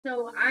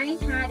So I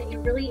had a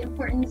really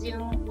important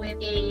Zoom with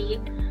a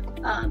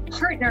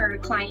partner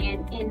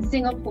client in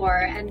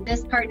Singapore, and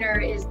this partner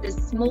is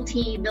this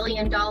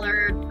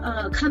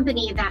multi-billion-dollar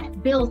company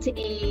that built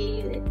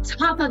a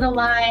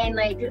top-of-the-line,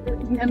 like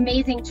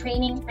amazing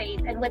training space.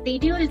 And what they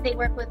do is they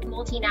work with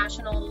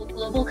multinational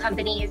global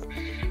companies,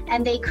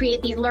 and they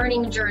create these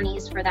learning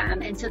journeys for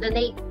them. And so then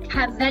they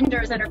have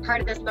vendors that are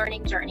part of this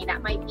learning journey.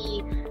 That might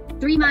be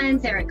 3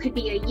 months, or it could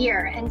be a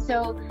year. And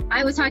so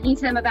I was talking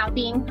to them about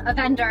being a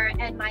vendor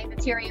and my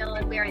material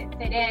and where it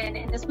fit in.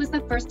 And this was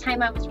the first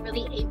time I was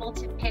really able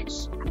to pitch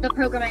the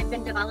program I've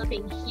been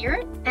developing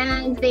here.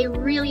 And they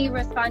really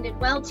responded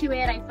well to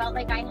it. I felt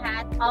like I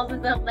had all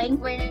of the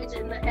language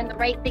and the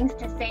right things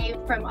to say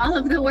from all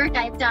of the work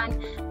I've done.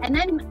 And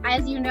then,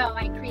 as you know,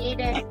 I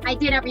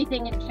did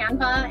everything in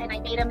Canva, and I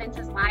made them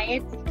into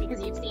slides,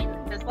 because you've seen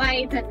the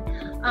slides.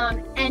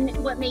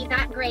 And what made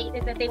that great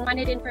is that they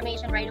wanted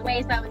information right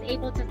away. So I was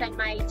able to send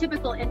my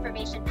typical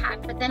information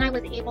pack, but then I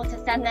was able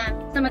to send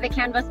them some of the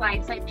Canva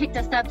slides. So I picked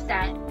a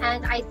subset,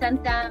 and I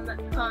sent them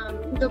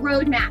the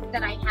roadmap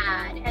that I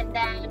had, and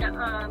then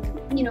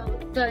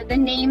the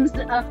names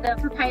of the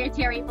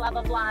proprietary blah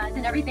blah blahs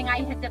and everything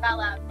I had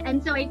developed.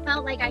 And so I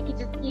felt like I could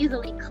just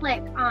easily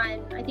click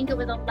on, I think it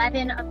was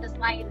 11 of the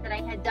slides that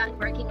I had done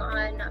working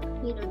on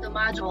the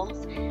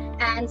modules,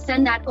 and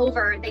send that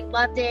over. They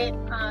loved it,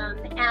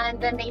 and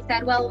then they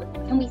said, well,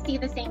 can we see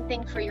the same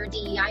thing for your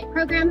DEI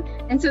program?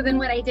 And so then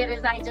what I did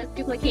is I just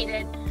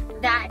duplicated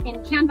that in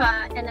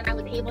Canva, and then I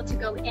was able to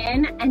go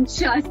in and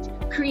just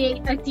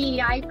create a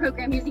DEI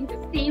program using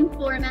the same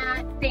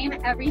format, same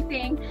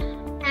everything.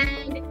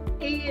 And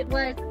it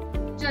was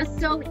just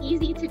so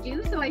easy to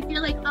do. So I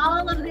feel like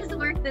all of this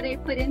work that I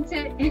put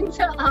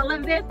into all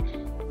of this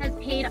has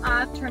paid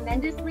off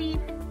tremendously.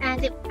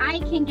 And if I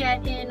can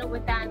get in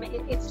with them,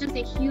 it's just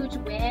a huge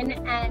win.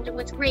 And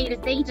what's great is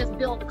they just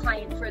bill the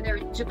client for their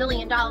 $1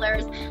 billion,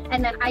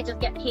 and then I just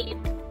get paid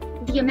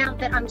the amount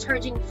that I'm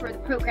charging for the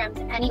programs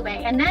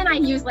anyway. And then I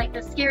use like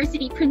the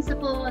scarcity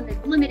principle and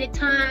the limited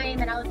time.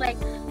 And I was like,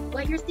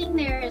 what you're seeing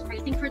there is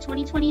pricing for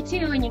 2022,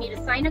 and you need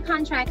to sign a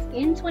contract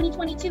in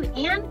 2022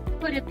 and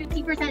put a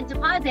 50%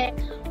 deposit,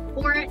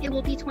 or it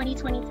will be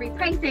 2023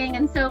 pricing.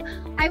 And so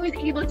I was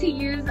able to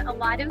use a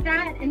lot of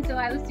that. And so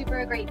I was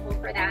super grateful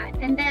for that.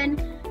 And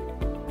then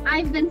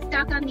I've been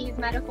stuck on these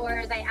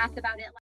metaphors. I asked about it